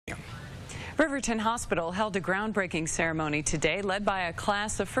Riverton Hospital held a groundbreaking ceremony today led by a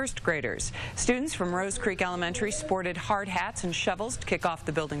class of first graders. Students from Rose Creek Elementary sported hard hats and shovels to kick off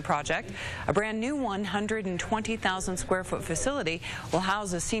the building project. A brand new 120,000 square foot facility will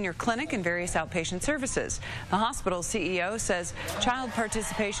house a senior clinic and various outpatient services. The hospital's CEO says child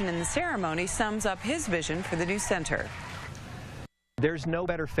participation in the ceremony sums up his vision for the new center. There's no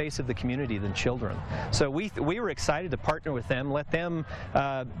better face of the community than children. So we were excited to partner with them, let them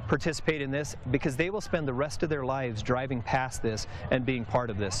participate in this, because they will spend the rest of their lives driving past this and being part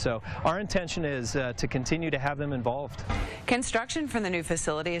of this. So our intention is to continue to have them involved. Construction for the new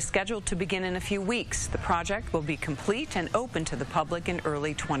facility is scheduled to begin in a few weeks. The project will be complete and open to the public in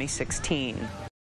early 2016.